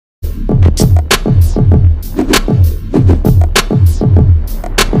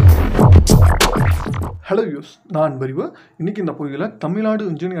Hello use நான் பரிவு இன்றைக்கி இந்த பகுதியில் தமிழ்நாடு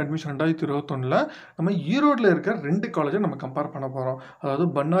இன்ஜினியரிங் அட்மிஷன் 2021 நம்ம ஈரோடில் இருக்கிற ரெண்டு காலேஜை நம்ம கம்பேர் பண்ண போகிறோம். அதாவது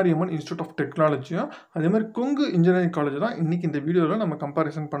பன்னாரி அம்மன் இன்ஸ்டியூட் ஆஃப் டெக்னாலஜியும் அதே மாதிரி கொங்கு இன்ஜினியரிங் காலேஜ் தான் இன்றைக்கி இந்த வீடியோவில் நம்ம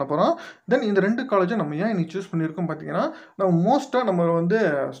கம்பேரிசன் பண்ண போகிறோம். தென் இந்த ரெண்டு காலேஜை நம்ம ஏன் இன்னைக்கு சூஸ் பண்ணியிருக்கோம் பார்த்தீங்கன்னா, நம்ம மோஸ்ட்டாக நம்ம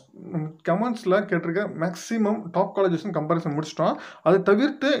கமெண்ட்ஸில் கேட்டிருக்க மேக்ஸிமம் டாப் காலேஜஸ்ன்னு கம்பேரிசன் முடிச்சிட்டோம். அதை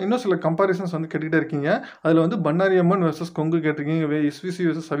தவிர்த்து இன்னும் சில கம்பேரிசன்ஸ் கேட்டுகிட்டே இருக்கீங்க. அதில் பன்னாரி அம்மன் வெர்சஸ் கொங்கு கேட்டிருக்கீங்க, எஸ்விசி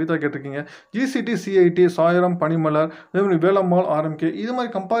வெர்சஸ் சவிதா கேட்டிருக்கீங்க, ஜிசிடி சிஐடி சாயரம் பனிமலர் அதே மாதிரி வேலம்மாள் ஆர்எம்கே இது மாதிரி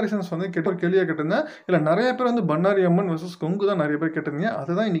கம்பாரிசன்ஸ் கேட்ட ஒரு கேள்வியாக கேட்டிருந்தேன். இல்லை நிறைய பேர் பன்னாரி அம்மன் வெர்சஸ் கொங்கு தான் நிறைய பேர் கேட்டிருந்தீங்க.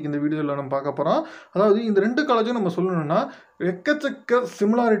 அதுதான் இன்னைக்கு இந்த வீடியோவில் நம்ம பார்க்க போகிறோம். அதாவது இந்த ரெண்டு காலேஜும் நம்ம சொல்லணும்னா எக்கச்சக்க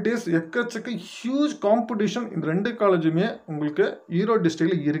சிமிலாரிட்டிஸ், எக்கச்சக்க ஹியூஜ் காம்படிஷன் இந்த ரெண்டு காலேஜுமே உங்களுக்கு ஈரோடு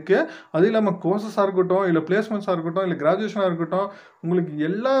டிஸ்ட்ரிக்டில் இருக்குது. அது இல்லாமல் கோர்சஸாக இருக்கட்டும், இல்லை பிளேஸ்மெண்ட்ஸாக இருக்கட்டும், இல்லை கிராஜுவேஷனாக இருக்கட்டும், உங்களுக்கு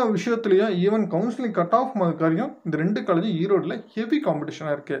எல்லா விஷயத்துலையும் ஈவன் கவுன்சிலிங் கட் ஆஃப் மாதிரியும் இந்த ரெண்டு காலேஜும் ஈரோடில் ஹெவி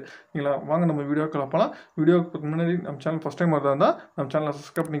காம்படிஷனாக இருக்குது. இல்லைங்களா? வாங்க நம்ம வீடியோக்களை பார்க்கலாம். வீடியோக்கு முன்னாடி நம்ம சேனல் ஃபஸ்ட் டைம் வரதா இருந்தால் நம்ம சேனலை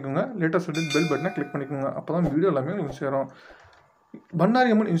சப்ஸ்கிரைப் பண்ணிக்கோங்க, லேட்டஸ்ட் பெல் பட்டனை கிளிக் பண்ணிக்கோங்க. அப்போ தான் வீடியோ எல்லாமே உங்களுக்கு சேரும். பன்னாரி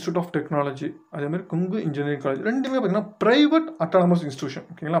அம்மன் இன்ஸ்டியூட் ஆஃப் டெக்னாலஜி அதேமாதிரி கொங்கு இன்ஜினியரிங் காலேஜ் ரெண்டுமே பார்த்தீங்கன்னா ப்ரைவேட் அட்டானமஸ் இன்ஸ்டியூஷன்.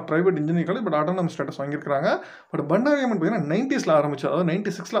 ஓகேங்களா? Private engineering college but autonomous status வாங்கியிருக்காங்க. பட் பன்னாரி அம்மன் பார்த்தீங்கன்னா 90s ஆரம்பிச்சு, அதாவது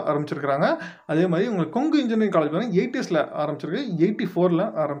 96 ஆரம்பிச்சிருக்காங்க. அதே மாதிரி உங்களுக்கு கொங்கு இன்ஜினியரிங் காலேஜ் பார்த்தீங்கன்னா 80s ஆரம்பிச்சிருக்கு, 84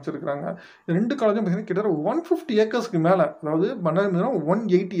 ஆரம்பிச்சிருக்காங்க. இந்த ரெண்டு காலேஜும் பார்த்தீங்கன்னா கிட்டத்தட்ட 150 ஏக்கர்ஸ்க்கு மேலே, அதாவது பன்னாரி பார்த்தீங்கன்னா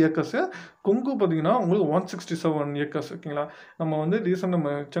 180 ஏக்கர்ஸு, கொங்கு பார்த்தீங்கன்னா உங்களுக்கு 167 ஏக்கர்ஸ். ஓகேங்களா? நம்ம ரீசெண்ட் நம்ம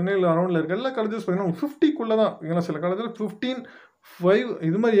சென்னையில் அரௌண்டில் இருக்க எல்லா காலேஜஸ் பார்த்தீங்கன்னா 50க்குள்ளே தான். ஓகேங்களா? சில காலேஜில் 15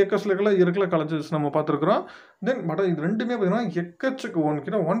 இது மாதிரி ஏக்கர்ஸில் இருக்கிற காலேஜஸ் நம்ம பார்த்துருக்குறோம். தென் பட் இது ரெண்டுமே பார்த்தீங்கன்னா எக்கச்சக்க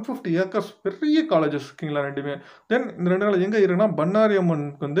கிட்ட 150 ஏக்கர்ஸ் பெரிய காலேஜஸ். ஓகேங்களா? ரெண்டுமே. தென் இந்த ரெண்டு காலேஜ் எங்கே இருக்குன்னா, பன்னாரி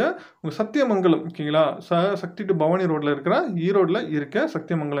அம்மனுக்கு உங்கள் சத்தியமங்கலம், ஓகேங்களா, சக்தி டு பவானி ரோட்டில் இருக்கிற ஈரோடில் இருக்க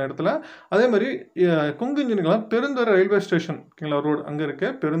சத்தியமங்கலம் இடத்துல. அதே மாதிரி Kongu engineering Perundurai railway station, ஓகேங்களா, ரோடு அங்கே இருக்க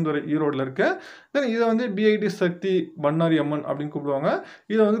பெருந்துறை ஈரோடில் இருக்க. தென் இதை பிஐடி சக்தி பன்னாரி அம்மன் அப்படின்னு கூப்பிடுவாங்க.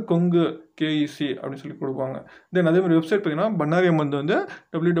 இதை கொங்கு கேஇசி அப்படின்னு சொல்லி கொடுப்பாங்க. தென் அதே மாதிரி வெப்சைட் பார்த்தீங்கன்னா பன்னாரி அம்மன்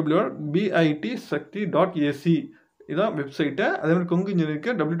www.bitsakti.ac இதான் வெப்சைட்டு. அதே மாதிரி கொங்கு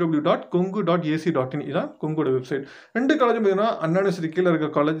இன்ஜினியரிங்க்கு www.kongu.ac.in இதான் கொங்கோட வெப்சைட். ரெண்டு காலேஜும் பார்த்தீங்கன்னா அண்ணா யூனிவர்சிட்டி கீழே இருக்க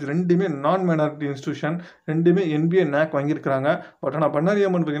காலேஜ், ரெண்டுமே நான் மைனாரிட்டி இன்ஸ்டியூஷன், ரெண்டுமே NBA NAC வாங்கியிருக்கிறாங்க. பட் ஆனால் பன்னாரி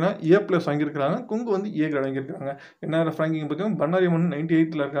அம்மன் பார்த்தீங்கன்னா A+ வாங்கியிருக்கிறாங்க, கொங்கு A கிரேட் வாங்கியிருக்காங்க. என்ன ரேங்கிங் பார்த்தீங்கன்னா பன்னாரி அம்மன்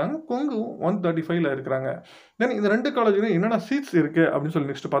 98 இருக்காங்க, கொங்கு 135 இருக்கிறாங்க. தென் இந்த ரெண்டு காலேஜ்லையும் என்னென்ன சீட்ஸ் இருக்குது அப்படின்னு சொல்லி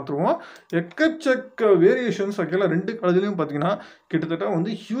நெக்ஸ்ட் பார்த்துருவோம். எக்கச்சக்க வேரியேஷன்ஸ். ஓகேங்களா? ரெண்டு காலேஜ்லையும் பார்த்தீங்கன்னா கிட்டத்தட்ட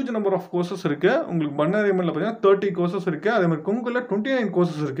ஹியூஜ் நம்பர் ஆஃப் கோர்சஸ் இருக்குது. உங்களுக்கு பன்னாரி அம்மனில் பார்த்தீங்கன்னா 30 கோர்சஸ் இருக்குது. அதே மாதிரி கொங்குல 29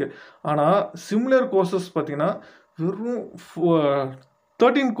 கோர்சஸ் இருக்குது. ஆனால் சிமிலர் கோர்சஸ் பார்த்தீங்கன்னா வெறும்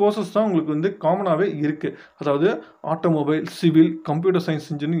 13 கோர்சஸ் தான் உங்களுக்கு காமனாகவே இருக்குது. அதாவது automobile, civil, computer science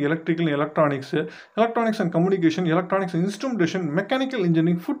engineering, electrical electronics and communication, electronics instrumentation, mechanical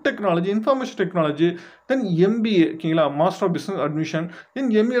engineering, food technology, information technology, then MBA, ஓகேங்களா, master of business admission, then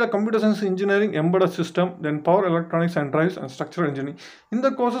MBA computer science engineering, embedded system, then power electronics and drives and structural engineering. இந்த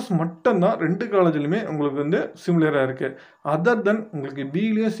courses மட்டும்தான் ரெண்டு காலேஜ்லையுமே உங்களுக்கு சிமிலராக இருக்குது. Other தென் உங்களுக்கு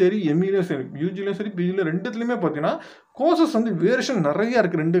பிஇலையும் சரி, எம்இலையும் சரி, யூஜிலையும் சரி, பிஇலையும் ரெண்டுத்துலையுமே பார்த்தீங்கன்னா கோர்சஸ் வேரியேஷன் நிறையா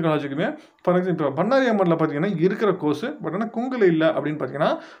இருக்குது ரெண்டு காலேஜுக்குமே. ஃபார் எக்ஸாம்பிள் பன்னாரி அம்மனில் பார்த்தீங்கன்னா இருக்கிற கோர்ஸ், பட் ஆனால் கொங்குல இல்லை அப்படின்னு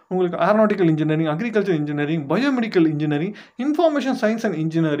பார்த்தீங்கன்னா உங்களுக்கு aeronautical engineering, agriculture engineering, biomedical engineering, information science and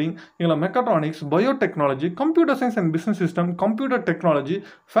engineering, இல்லை mechatronics, biotechnology, computer science and business system, computer technology,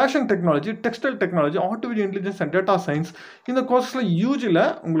 fashion technology, textile technology, artificial intelligence and data science. இந்த கோர்ஸில் யூஜியில்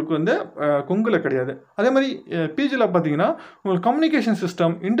உங்களுக்கு கொங்குல கிடையாது. அதே மாதிரி பிஜியில் பார்த்தீங்கன்னா உங்களுக்கு communication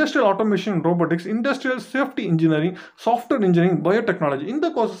system, industrial automation, robotics, industrial safety engineering, software engineering, biotechnology. இந்த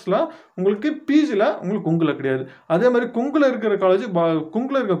கோர்சஸில் உங்களுக்கு பிஜியில் உங்களுக்கு கொங்குல கிடையாது. அதே மாதிரி கொங்குல இருக்கிற காலேஜ்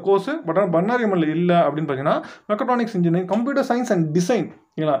கொங்குல இருக்கிற கோர்ஸ் பட் ஆனால் பன்னாரி அம்மனில் இல்லை அப்படின்னு பார்த்தீங்கன்னா mechatronics engineering, computer science and design,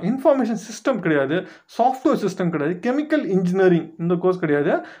 இல்லைங்களா, இன்ஃபர்மேஷன் சிஸ்டம் கிடையாது, சாஃப்ட்வேர் சிஸ்டம் கிடையாது, கெமிக்கல் இன்ஜினியரிங் இந்த கோர்ஸ்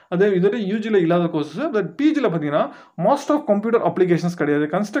கிடையாது. அதே இதோட யூஜியில் இல்லாத கோர்ஸஸ். பட் பிஜியில் பார்த்தீங்கன்னா மாஸ்டர் ஆஃப் கம்ப்யூட்டர் அப்ளிகேஷன்ஸ் கிடையாது,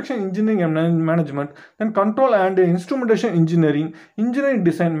 construction engineering and management, then control and instrumentation engineering, engineering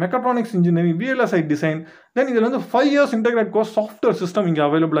design, mechatronics engineering, VLSI design. தென் இதில் 5 years integrate course software system இங்கே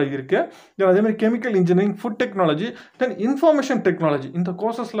அவைலபிளாக இருக்குது. அதே மாதிரி கெமிக்கல் இன்ஜினியரிங், ஃபுட் டெக்னாலஜி, தென் இன்ஃபர்மேஷன் டெக்னாலஜி. இந்த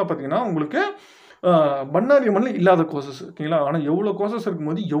கோர்சஸில் பார்த்தீங்கன்னா உங்களுக்கு பன்னாரி அம்மனில் இல்லாத கோர்சஸ். ஓகேங்களா? ஆனால் எவ்வளோ கோர்சஸ்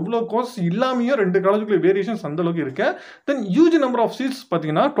இருக்கும்போது எவ்வளோ கோர்ஸ் இல்லாமையும் ரெண்டு காலேஜுக்குள்ள வேரியேஷன்ஸ் அந்தளவுக்கு இருக்கு. தென் யூஜி நம்பர் ஆஃப் சீட்ஸ்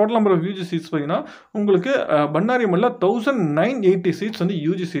பார்த்தீங்கன்னா total number of UG seeds பார்த்தீங்கன்னா உங்களுக்கு பன்னாரி அம்மனில் 1980 சீட்ஸ்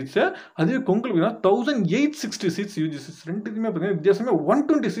யூஜி சீட்ஸு. அதுவே கொங்குல 1860 சீட்ஸ் யூஜி சீட்ஸ். ரெண்டுக்குமே பார்த்தீங்கன்னா வித்தியாசமே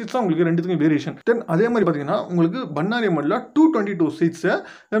 120 சீட்ஸ் தான் உங்களுக்கு ரெண்டுத்துக்கும் வேரியேஷன். தென் அதே மாதிரி பார்த்தீங்கன்னா உங்களுக்கு பன்னாரி அம்மனில் 222 சீட்ஸு,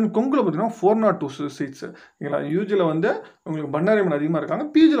 தென் கொங்குல பார்த்தீங்கன்னா 402 சீட்ஸு. ஓகேங்களா? யூஜியில் உங்களுக்கு பன்னாரி அம்மன் அதிகமாக இருக்காங்க,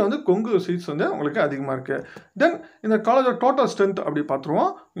 பிஜியில் கொங்கு சீட்ஸ் உங்களுக்கு உங்களுக்கு அதிகமாக இருக்குது. தென் இந்த காலேஜோட டோட்டல் ஸ்ட்ரென்த் அப்படி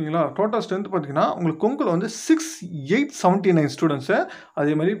பார்த்துருவோம். ஓகேங்களா? டோட்டல் ஸ்ட்ரென்த் பார்த்தீங்கன்னா உங்களுக்கு கொங்குல வந்து 6879 ஸ்டூடெண்ட்ஸு,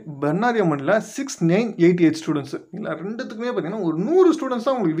 அதே மாதிரி பன்னாரி அம்மனில் 6988 ஸ்டூடெண்ட்ஸு. இல்லை ரெண்டுத்துக்குமே பார்த்தீங்கன்னா ஒரு 100 ஸ்டூடெண்ட்ஸ்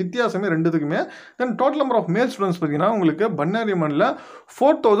தான் உங்களுக்கு வித்தியாசமே ரெண்டுத்துக்குமே. தென் total number of male students பார்த்தீங்கன்னா உங்களுக்கு பன்னாரி அம்மனில்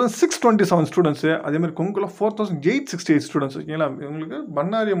 4627 ஸ்டூடெண்ட்ஸு, அதே மாதிரி கொங்குல 4868 ஸ்டூடெண்ட்ஸ். ஓகேங்களா? உங்களுக்கு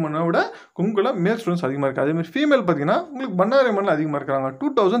பன்னாரி அம்மனை விட கொங்குல மேல் ஸ்டூடெண்ட்ஸ் அதிகமாக இருக்குது. அதே மாதிரி ஃபீமேல் பார்த்தீங்கன்னா உங்களுக்கு பன்னாரி அம்மனில் அதிகமாக இருக்கிறாங்க,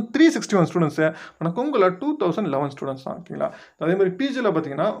 2361 ஸ்டூடெண்ட்ஸு. ஆனால் கொங்குல 2011 ஸ்டூடெண்ட்ஸ் தான். ஓகேங்களா? அதே மாதிரி பிஜியில்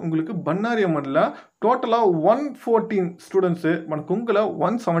பார்த்தீங்கன்னா உங்களுக்கு பன்னாரி அம்மனில் டோட்டலாக 114 ஸ்டூடெண்ட்ஸு, ஆனால் கொங்குல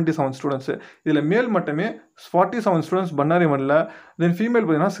 177 ஸ்டூடெண்ட்ஸு. இதில் மேல் மட்டுமே 47 ஸ்டூடெண்ட்ஸ் பன்னாரி அம்மனில், தென் ஃபீமேல்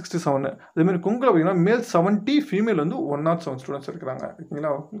பார்த்தீங்கன்னா 67. அதேமாதிரி கொங்குல பார்த்தீங்கன்னா மேல் 70, ஃபீமேல் வந்து 107 ஸ்டூடெண்ட்ஸ் இருக்கிறாங்க.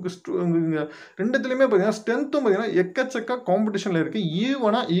 ஓகேங்களா? உங்களுக்கு ரெண்டுத்துலேயுமே பார்த்தீங்கன்னா ஸ்ட்ரென்த்தும் பார்த்தீங்கன்னா எக்கச்சக்க காம்படிஷனில் இருக்குது,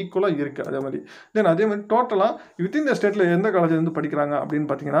 ஈக்குவலாக இருக்குது. அதே மாதிரி டோட்டலாக வித்தின் த ஸ்டேட்டில் எந்த காலேஜில் வந்து படிக்கிறாங்க அப்படின்னு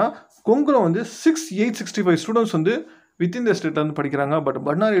பார்த்தீங்கன்னா கொங்குல வந்து 6865 ஸ்டூடெண்ட்ஸ் வந்து வித்தின் த ஸ்டேட்டில் வந்து படிக்கிறாங்க. But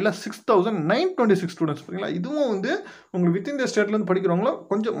பன்னாரியில் 6926 students. பார்த்தீங்களா? இதுவும் வந்து உங்களுக்கு வித்தின் த ஸ்டேட்லேருந்து படிக்கிறவங்களும்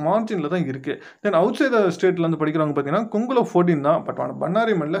கொஞ்சம் மார்ஜினில் தான் இருக்குது. தென் அவுட் சைட் த ஸ்டேட்லேருந்து படிக்கிறவங்க பார்த்தீங்கன்னா கொங்குல 14 தான். பட் ஆனால்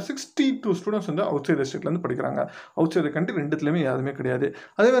பன்னாரி அம்மனில் 62 ஸ்டூடெண்ட்ஸ் வந்து அவுட் சைட் த ஸ்டேட்லேருந்து படிக்கிறாங்க. அவுட் சைட் த கண்ட்ரி ரெண்டுத்துலேயுமே யாருமே கிடையாது.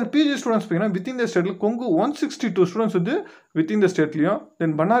 அதே மாதிரி பிஜி ஸ்டூடெண்ட்ஸ் பார்த்தீங்கன்னா வித்தின் த ஸ்டேட்டில் கொங்கு 162 ஸ்டூடெண்ட்ஸ் வந்து வித்தின் த ஸ்டேட்லையும்,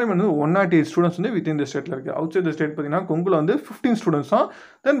 தென் பன்னாரி அம்மன் வந்து 108 ஸ்டூடெண்ட்ஸ் வந்து வித்தின் த ஸ்டேட்டில் இருக்குது. அவுட் சைட் த ஸ்டேட் பார்த்தீங்கன்னா கொங்குல வந்து 15 ஸ்டூடெண்ட்ஸ் தான்.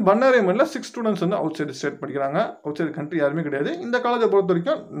 தென் பன்னாரி அம்மனில் 6 ஸ்டூடெண்ட்ஸ் வந்து அவுட் சைட் ஸ்டேட் படிக்கிறாங்க. அவுட் சைட் கண்ட்ரி யாருமே கிடையாது. இந்த காலேஜை பொறுத்த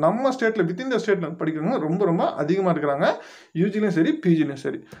வரைக்கும் நம்ம ஸ்டேட்டில் வித்தின் த ஸ்டேட்டில் படிக்கிறவங்க ரொம்ப அதிகமாக இருக்கிறாங்க, யூஜிலையும் சரி பிஜிலையும்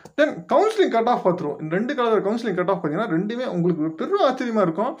சரி. தென் கவுன்சிலிங் கட் ஆஃப் பார்த்துருவோம். இந்த ரெண்டு காலேஜ் கவுன்சிலிங் கட் ஆஃப் பார்த்தீங்கன்னா ரெண்டுமே உங்களுக்கு பெரும் ஆச்சரியமாக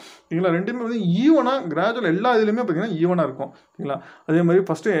இருக்கும். ஓகேங்களா? ரெண்டுமே வந்து ஈவனாக கிராஜுவல் எல்லா இதுலையுமே பார்த்தீங்கன்னா ஈவனாக இருக்கும். ஓகேங்களா? அதே மாதிரி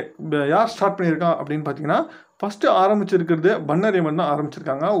ஃபஸ்ட்டு யார் ஸ்டார்ட் பண்ணியிருக்கா அப்படின்னு பார்த்தீங்கன்னா ஃபஸ்ட்டு ஆரம்பிச்சிருக்கிறது பன்னாரி அம்மன் தான்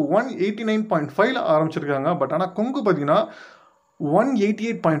ஆரம்பிச்சிருக்காங்க. 189.5 ஆரம்பிச்சிருக்காங்க. பட் ஆனால் கொங்கு பார்த்தீங்கன்னா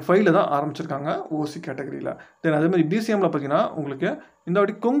 188.5 தான் ஆரம்பிச்சிருக்காங்க ஓசி கேட்டகரியில். தென் அதே மாதிரி பிசிஎம்மில் பார்த்தீங்கன்னா உங்களுக்கு இந்த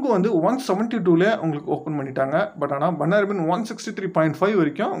வாட்டி கொங்கு வந்து 172ல உங்களுக்கு ஓப்பன் பண்ணிட்டாங்க. பட் ஆனால் பன்னாரி அம்மன் 163.5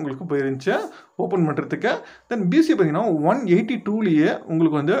 வரைக்கும் உங்களுக்கு போயிருந்துச்சு ஓப்பன் பண்ணுறதுக்கு. தென் பிசி பார்த்தீங்கன்னா 182லேயே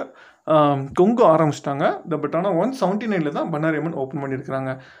உங்களுக்கு வந்து கொங்கு ஆரம்பிச்சிட்டாங்க. பட் ஆனால் 179ல் தான் பன்னாரி அம்மன் ஓப்பன்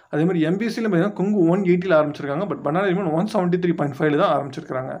பண்ணியிருக்காங்க. அதே மாதிரி எம்பிசியில் பார்த்தீங்கன்னா கொங்கு 180ல் ஆரம்பிச்சிருக்காங்க. பட் பன்னாரி அம்மன் 173.5 தான்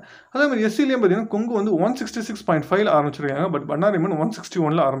ஆரம்பிச்சிருக்காங்க. அதே மாதிரி எஸ்சிலையும் பார்த்தீங்கன்னா கொங்கு வந்து 166.5 ஆரம்பிச்சிருக்காங்க. பட் பன்னாரி அம்மன்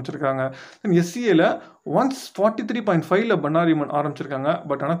 161ல் ஆரம்பிச்சிருக்காங்க. தென் எஸ்சிஏல 143.5 பன்னாரி அம்மன் ஆரம்பிச்சிருக்காங்க.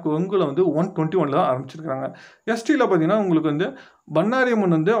 பட் ஆனால் கொங்குல வந்து 121ல் தான் ஆரம்பிச்சிருக்காங்க. எஸ்டியில் பார்த்தீங்கன்னா உங்களுக்கு வந்து பன்னாரி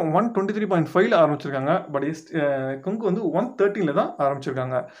அம்மன் வந்து 123.5 ஆரம்பிச்சிருக்காங்க. பட் கொங்கு வந்து 113ல் தான்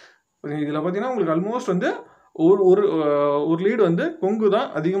ஆரம்பிச்சிருக்காங்க. இதில் பார்த்தீங்கன்னா உங்களுக்கு ஆல்மோஸ்ட் வந்து ஒரு லீடு வந்து கொங்கு தான்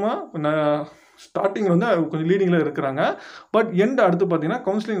அதிகமாக ஸ்டார்டிங் வந்து கொஞ்சம் லீடிங்கில் இருக்கிறாங்க. பட் அடுத்து பார்த்தீங்கன்னா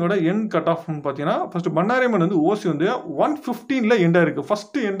கவுன்சிலிங்கோட கட் ஆஃப்னு பார்த்தீங்கன்னா ஃபஸ்ட்டு பன்னாரி அம்மன் வந்து ஓசி வந்து 115ல் எண்டாக இருக்குது.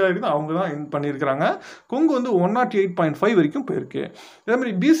 ஃபஸ்ட்டு எண்டாக இருக்குது அவங்க தான் எண்ட் பண்ணியிருக்கிறாங்க. கொங்கு வந்து 108.5 வரைக்கும் போயிருக்கு. அதே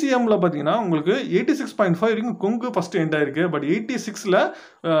மாதிரி பிசிஎம்மில் பார்த்தீங்கன்னா உங்களுக்கு 86.5 வரைக்கும் கொங்கு ஃபஸ்ட்டு எண்டாக இருக்குது. பட் 86ல்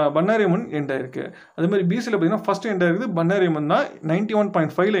பன்னாரி அம்மன் எண்டாக இருக்குது. அதே மாதிரி பிசியில் பார்த்தீங்கன்னா ஃபஸ்ட்டு எண்டாக இருக்குது பன்னாரி அம்மன் தான்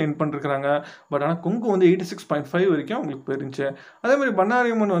 91.5ல் எண்ட் பண்ணிருக்கிறாங்க. பட் ஆனால் கொங்கு வந்து 86.5 வரைக்கும் உங்களுக்கு போயிருந்துச்சு. அதே மாதிரி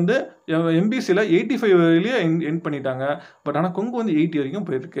பன்னாரி அம்மன் வந்து எம்பிசியில் 85 வரையிலேயே எண்ட் பண்ணிட்டாங்க. பட் ஆனால் கொங்கு வந்து 80 வரைக்கும்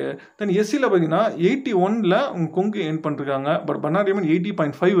போயிருக்கு. தென் எஸ்சியில் பார்த்தீங்கன்னா 81ல் கொங்கு எண்ட் பண்ணிருக்காங்க. பட் பன்னாரி அம்மன்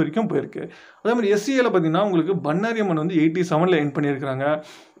 80.5 வரைக்கும் போயிருக்கு. அதே மாதிரி எஸ்சியில் பார்த்தீங்கன்னா உங்களுக்கு பன்னாரி அம்மன் வந்து 87ல் எண்ட் பண்ணியிருக்காங்க.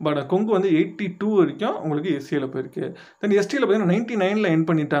 பட் கொங்கு வந்து 82 வரைக்கும் உங்களுக்கு எஸ்சியில் போயிருக்கு. தென் எஸ்டியில் பார்த்தீங்கன்னா 99ல் எண்ட்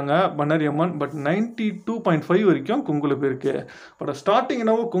பண்ணிட்டாங்க பன்னாரி அம்மன். பட் 92.5 வரைக்கும் கொங்குல போயிருக்கு. பட் ஸ்டார்டிங்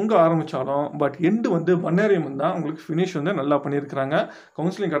என்னவோ கொங்கு ஆரம்பித்தாலும் பட் எண்டு வந்து பன்னாரி அம்மன் தான் உங்களுக்கு ஃபினிஷ் வந்து நல்லா பண்ணியிருக்கிறாங்க.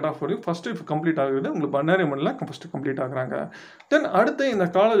 கவுன்சிலிங் கட் ஆஃப் வரைக்கும் ஃபஸ்ட்டு கம்ப்ளீட் ஆகுது உங்களுக்கு பன்னாரி அம்மனில் ஃபஸ்ட்டு கம்ப்ளீட் ஆகுறாங்க. தென் அடுத்து இந்த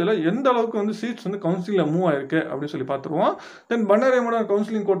காலேஜில் எந்த அளவுக்கு வந்து சீட்ஸ் வந்து கவுன்சிலிங்கில் மூவ் ஆயிருக்கு அப்படின்னு சொல்லி பார்த்துருவோம். தென் பன்னாரி அம்மனோட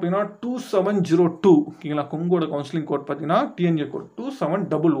கவுன்சிலிங் கோட் பார்த்தீங்கன்னா 2702. ஓகேங்களா? கொங்கோட கவுன்சிலிங் கோட் பார்த்தீங்கன்னா டிஎன்ஏ கோட்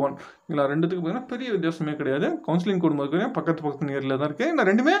 2711. ஓகேங்களா? ரெண்டுத்துக்கு பார்த்தீங்கன்னா பெரிய வித்தியாசமே கிடையாது. கவுன்சிலிங் கோட் மாதிரி பக்கத்து நேரில் தான் இருக்குது. இந்த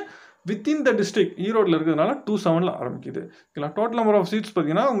ரெண்டுமே வித்தின் த டிஸ்ட்ரிக்ட் ஈரோடில் இருக்கிறதுனால 27ல் ஆரம்பிக்குது. ஓகேங்களா? டோட்டல் நம்பர் ஆஃப் சீட்ஸ்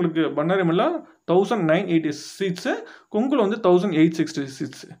பார்த்தீங்கன்னா உங்களுக்கு பன்னாரி அம்மனில் 1980 சீட்ஸு, கொங்குல வந்து 1860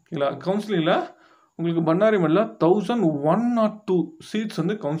 சீட்ஸு. ஓகேங்களா? கவுன்சிலிங்கில் உங்களுக்கு பன்னாரி அம்மனில் 1102 சீட்ஸ்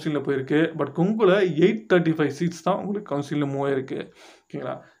வந்து கவுன்சிலிங்கில் போயிருக்கு. பட் கொங்குல 835 சீட்ஸ் தான் உங்களுக்கு கவுன்சிலிங்கில் மூவ் ஆயிருக்கு.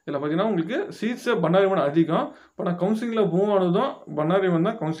 ஓகேங்களா? இதில் பார்த்தீங்கன்னா உங்களுக்கு சீட்ஸு பன்னாரி அம்மன் அதிகம். பட் கான்சிலிங்கில் மூவ் ஆனதும் பன்னாரி அம்மன்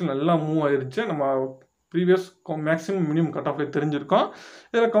தான் கவுன்சிலிங் நல்லா மூவ் ஆயிருச்சு. நம்ம ப்ரீவியஸ் மேக்ஸிமம் மினிமம் கட் ஆஃப்ல தெரிஞ்சிருக்கோம்.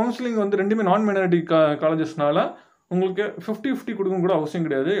 இதில் கவுன்சிலிங் வந்து ரெண்டுமே நான் மைனாரிட்டி காலேஜஸ்னால உங்களுக்கு 50-50 கொடுக்கணும் கூட அவசியம்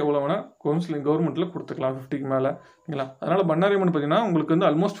கிடையாது. எவ்வளோ வேணால் கவுன்சிலிங் கவர்மெண்ட்டில் கொடுத்துக்கலாம் 50க்கு மேலே. ஓகேங்களா? அதனால் பன்னாரி அம்மன் பார்த்தீங்கன்னா உங்களுக்கு வந்து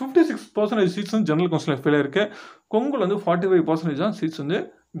ஆல்மோஸ்ட் 56% சீட்ஸ் வந்து ஜெனரல் கவுன்சிலிங் ஃபெயில் இருக்குது. கொங்குல வந்து 45% தான் சீட்ஸ் வந்து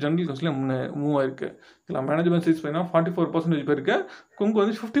ஜென்ரல் கவுன்சிலில் மூவ் ஆயிருக்கு. இல்லை மேனேஜ்மெண்ட் சீட்ஸ் பார்த்தீங்கன்னா 44% போயிருக்கு. கொங்கு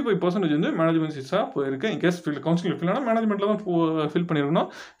வந்து 55% வந்து மேனேஜ்மெண்ட் சீட்ஸாக போயிருக்கு. இன்கேஸ் கவுன்சிலில் ஃபில் ஆனால் மேனேஜ்மெண்ட்டில் தான் ஃபில் பண்ணியிருக்கணும்.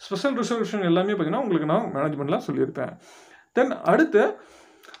 ஸ்பெஷல் ரிசர்வேஷன் எல்லாமே பார்த்தீங்கன்னா உங்களுக்கு நான் மேனேஜ்மெண்ட்டில் சொல்லியிருப்பேன். தென் அடுத்து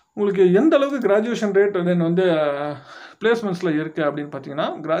உங்களுக்கு எந்த அளவுக்கு கிராஜுவேஷன் ரேட் தென் வந்து பிளேஸ்மெண்ட்ஸில் இருக்குது அப்படின்னு பார்த்தீங்கன்னா,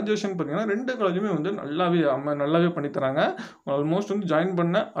 கிராஜுவேஷன் பார்த்தீங்கன்னா 2 காலேஜுமே வந்து நல்லாவே பண்ணித்தராங்க. ஆல்மோஸ்ட் வந்து ஜாயின்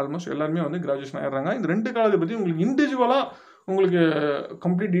பண்ண ஆல்மோஸ்ட் எல்லாருமே வந்து கிராஜுவேஷன் ஆகிடுறாங்க. இந்த 2 காலேஜை பற்றி உங்களுக்கு இண்டிவிஜுவலாக உங்களுக்கு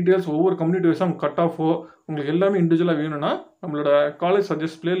கம்ப்ளீட் டீட்டெயில்ஸ் ஒவ்வொரு கம்யூனிட்டி வைஸாக கட் ஆஃபோ உங்களுக்கு எல்லாமே இண்டிவிஜுவலாக வேணும்னா நம்மளோட காலேஜ்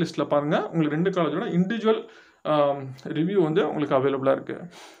சஜஸ்ட் பிளேலிஸ்ட்டில் பாருங்கள். உங்களுக்கு 2 காலேஜோட இண்டிவிஜுவல் ரிவ்யூ வந்து உங்களுக்கு அவைலபிளாக இருக்குது.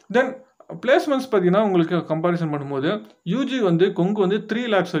 தென் பிளேஸ்மெண்ட்ஸ் பார்த்தீங்கன்னா உங்களுக்கு கம்பேரிசன் பண்ணும்போது யூஜி வந்து கொங்கு வந்து 3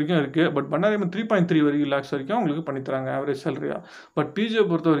 lakhs வரைக்கும் இருக்குது. பட் பன்னாரி அம்மன் 3.3 lakhs வரைக்கும் உங்களுக்கு பண்ணித்தராங்க ஆவரேஜ் சேலரியாக. பட் பிஜியை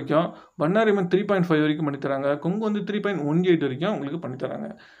பொறுத்த வரைக்கும் பன்னாரி அம்மன் 3.5 வரைக்கும் பண்ணித்தராங்க. கொங்கு வந்து 3.18 வரைக்கும் உங்களுக்கு பண்ணித்தராங்க.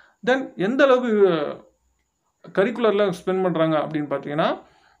 தென் எந்த அளவுக்கு கரிக்குலரில் ஸ்பெண்ட் பண்ணுறாங்க அப்படின்னு பார்த்தீங்கன்னா,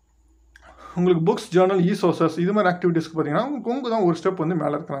 உங்களுக்கு புக்ஸ், ஜேர்னல், சோர்சஸ் இது மாதிரி ஆக்டிவிட்டீஸ்க்கு பார்த்தீங்கன்னா கொங்கு தான் ஒரு ஸ்டெப் வந்து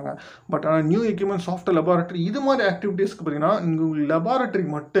மேலே இருக்கிறாங்க. பட் ஆனால் நியூ எக்யூப்மெண்ட், சாஃப்ட்வேர், லெபார்ட்டரி இது மாதிரி ஆக்டிவிட்டீஸ்க்கு பார்த்தீங்கன்னா இங்கே உங்களுக்கு லெபார்ட்டரி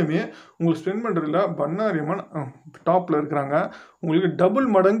மட்டுமே உங்களுக்கு ஸ்பெண்ட் பண்ணுறதுல பன்னாரி அம்மன் டாப்பில் இருக்கிறாங்க. உங்களுக்கு டபுள்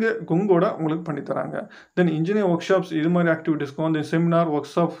மடங்கு கொங்கோட உங்களுக்கு பண்ணித்தராங்க. தென் இன்ஜினியர் ஒர்க் ஷாப்ஸ் இது மாதிரி ஆக்டிவிட்டீஸ்க்கும், தென் செமினார்,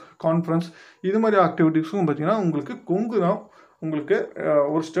 ஒர்க் ஷாப், கான்ஃபரன்ஸ் இது மாதிரி ஆக்டிவிட்டீஸ்க்கும் பார்த்தீங்கன்னா உங்களுக்கு கொங்கு தான் உங்களுக்கு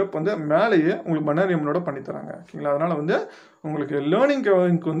ஒரு ஸ்டெப் வந்து மேலேயே உங்களுக்கு பன்னாரி அம்மனோட பண்ணித்தராங்க. ஓகேங்களா? அதனால் வந்து உங்களுக்கு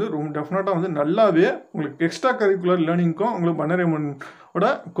லேர்னிங்க்கு வந்து ரொம்ப டெஃபினட்டாக வந்து நல்லாவே உங்களுக்கு எக்ஸ்ட்ரா கரிக்குலர் லேர்னிங்க்கும் உங்களுக்கு பன்னாரி அம்மனோட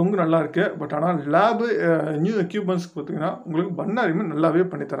கொங்கு நல்லா இருக்குது. பட் ஆனால் லேபு, நியூ எக்யூப்மெண்ட்ஸ்க்கு பார்த்தீங்கன்னா உங்களுக்கு பன்னாரி அம்மன் நல்லாவே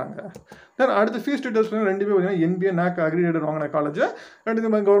பண்ணித்தராங்க. தென் அடுத்து ஃபீஸ் டீட்டெயில்ஸ் பார்த்தீங்கன்னா 2 பார்த்தீங்கன்னா NBA NAC அக்ரிடேட்டட் வாங்கின காலேஜ்.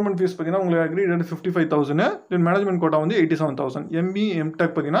 2 கவர்மெண்ட் ஃபீஸ் பார்த்தீங்கன்னா உங்களுக்கு அக்ரிடேட் 55,000. தென் மேனேஜ்மெண்ட் கோட்டா வந்து 87,000. MBA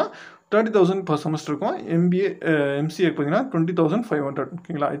MTech பார்த்தீங்கன்னா 30,000 per செமஸ்டர் இருக்கும். MBA MCA பார்த்தீங்கன்னா 20,500.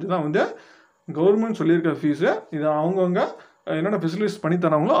 ஓகேங்களா? இதுதான் வந்து கவர்மெண்ட் சொல்லியிருக்க ஃபீஸு. இது அவங்கவுங்க என்னென்ன ஃபெசிலிட்டிஸ் பண்ணி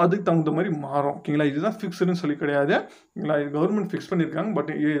தராங்களோ அதுக்கு தகுந்த மாதிரி மாறும். ஓகேங்களா? இதுதான் ஃபிக்ஸ்டுன்னு சொல்லி கிடையாது. ஓகேங்களா? இது கவர்மெண்ட் ஃபிக்ஸ் பண்ணியிருக்காங்க.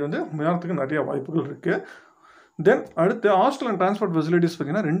 பட் இது வந்து மாறத்துக்கு நிறைய வாய்ப்புகள் இருக்குது. தென் அடுத்து ஹாஸ்டல் அண்ட் டிரான்ஸ்போர்ட் ஃபெசிலிட்டிஸ்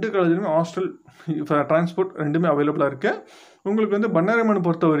பார்த்தீங்கன்னா 2 காலேஜ்லையுமே ஹாஸ்டல், டிரான்ஸ்போர்ட் ரெண்டுமே அவைலபிளாக இருக்குது. உங்களுக்கு வந்து பன்னாரி அம்மன்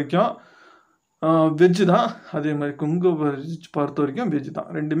பொறுத்த வரைக்கும் வெஜ்ஜு தான். அதே மாதிரி கொங்கு பொறுத்த வரைக்கும் வெஜ்ஜு தான்.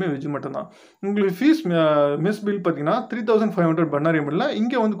 ரெண்டுமே வெஜ்ஜு மட்டும்தான். உங்களுக்கு ஃபீஸ் மெஸ் பில் பார்த்தீங்கன்னா 3,500 பன்னாரி அம்மனில்.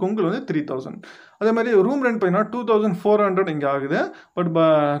 இங்கே வந்து கொங்குல வந்து 3,000. அதே மாதிரி ரூம் ரெண்ட் பார்த்தீங்கன்னா 2,400 இங்கே ஆகுது. பட்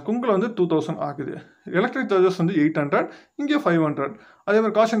கொங்குல வந்து 2,000 ஆகுது. எலக்ட்ரிக் சார்ஜஸ் வந்து 800, இங்கே 500. அதே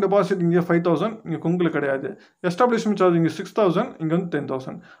மாதிரி காஷ் அண்ட் டெபாசிட் இங்கே 5,000, இங்கே கொங்குல கிடையாது. எஸ்டாப்ளிஷ்மெண்ட் சார்ஜ் இங்கே 6,000, இங்கே வந்து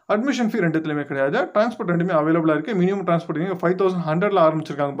 10,000. அட்மிஷன் ஃபீ ரெண்டுத்துலையுமே கிடையாது. டிரான்ஸ்போர்ட் ரெண்டுமே அவைலபிளாக இருக்குது. மினிமம் டிரான்ஸ்போர்ட் இங்கே 5,100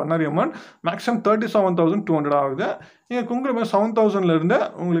 ஆரம்பிச்சிருக்காங்க பன்னாரி அம்மன். மேக்ஸிமம் 37,200 ஆகுது. இங்கே கொங்குல 7,000லேருந்து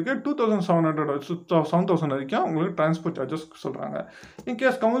உங்களுக்கு 2,700 7,000 வரைக்கும் உங்களுக்கு டிரான்ஸ்போர்ட் சார்ஜஸ் சொல்கிறாங்க.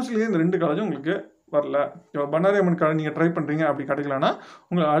 இன்கேஸ் கவுன்சிலிங் இந்த 2 காலேஜும் உங்களுக்கு வரல, பன்னாரி அம்மன் காலேஜ் நீங்கள் ட்ரை பண்ணுறீங்க அப்படி கிடைக்கலன்னா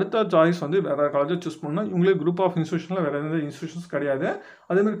உங்களுக்கு அடுத்த சாய்ஸ் வந்து வேறு காலேஜை சூஸ் பண்ணணும். இவங்களே குரூப் ஆஃப் இன்ஸ்டியூஷனில் வேறு எந்த இன்ஸ்டியூஷன்ஸ் கிடையாது.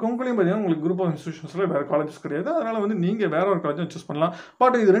 அதேமாதிரி கொங்குலையும் பார்த்தீங்கன்னா உங்களுக்கு குரூப் ஆஃப் இன்ஸ்டியூஷன்ஸில் வேறு காலேஜஸ் கிடையாது. அதனால் வந்து நீங்கள் வேறு ஒரு காலேஜை சூஸ் பண்ணலாம்.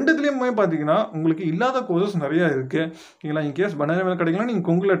 பட் இது ரெண்டுத்துலேயுமே பார்த்தீங்கன்னா உங்களுக்கு இல்லாத கோர்சஸ் நிறையா இருக்குது. ஓகேங்களா? இன்கேஸ் பன்னாரி அம்மன் கிடைக்கலாம் நீங்கள்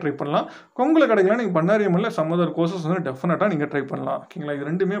கொங்குல ட்ரை பண்ணலாம். கொங்குல கிடைக்கலாம் நீங்கள் பன்னாரி அம்மனில் சம் அதர் கோர்சஸ் வந்து டெஃபினட்டாக நீங்கள் ட்ரை பண்ணலாம். ஓகேங்களா? இது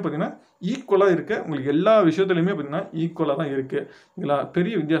ரெண்டுமே பார்த்தீங்கன்னா ஈக்குவலாக இருக்குது. உங்களுக்கு எல்லா விஷயத்துலையுமே பார்த்தீங்கன்னா ஈக்குவலாக தான் இருக்குது. ஓகேங்களா?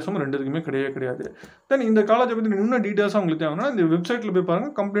 பெரிய வித்தியாசமும் ரெண்டுத்துக்குமே கிடையாது. தென் இந்த காலேஜை பற்றி இன்னும் டீட்டெயில்ஸாக உங்களுக்கு தேவைன்னா இந்த வெப்சைட்டில் போய்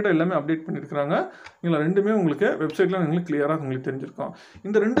பாருங்கள். கம்ப்ளீட்டாக எல்லாமே அப்டேட் பண்ணியிருக்காங்க. இதில் ரெண்டுமே உங்களுக்கு வெப்சைட்டில் உங்களுக்கு கிளியராக உங்களுக்கு தெரிஞ்சிருக்கும்.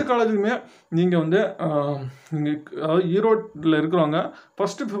 இந்த 2 காலேஜுமே நீங்கள் வந்து நீங்கள் அதாவது ஈரோட்டில் இருக்கிறவங்க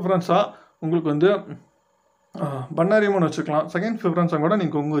ஃபஸ்ட்டு ப்ரிஃபரன்ஸாக உங்களுக்கு வந்து பன்னாரி அம்மன் வச்சுக்கலாம். செகண்ட் ப்ரிஃபரன்ஸாக கூட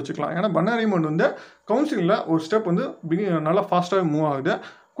நீங்கள் கொங்கு வச்சுக்கலாம். ஏன்னா பன்னாரி அம்மன் வந்து கவுன்சிலிங்கில் ஒரு ஸ்டெப் வந்து நல்லா ஃபாஸ்ட்டாக மூவ் ஆகுது.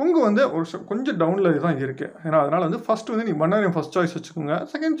 கொங்கு வந்து ஒரு கொஞ்சம் டவுனில் தான் இருக்குது. ஏன்னா அதனால் வந்து ஃபஸ்ட்டு வந்து நீங்கள் பன்னாரி ஃபஸ்ட் சாய்ஸ் வச்சுக்கோங்க.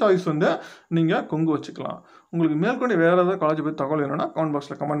 செகண்ட் சாய்ஸ் வந்து நீங்கள் கொங்கு வச்சுக்கலாம். உங்களுக்கு மேற்கொண்டு வேறு ஏதாவது காலேஜ் பற்றி தகவல் வேணும்னா கமெண்ட்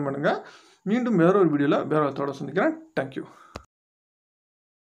பாக்ஸில் கமெண்ட் பண்ணுங்கள். மீண்டும் வேற ஒரு வீடியோவில் வேறு ஒருத்தோட சந்திக்கிறேன். தேங்க்யூ.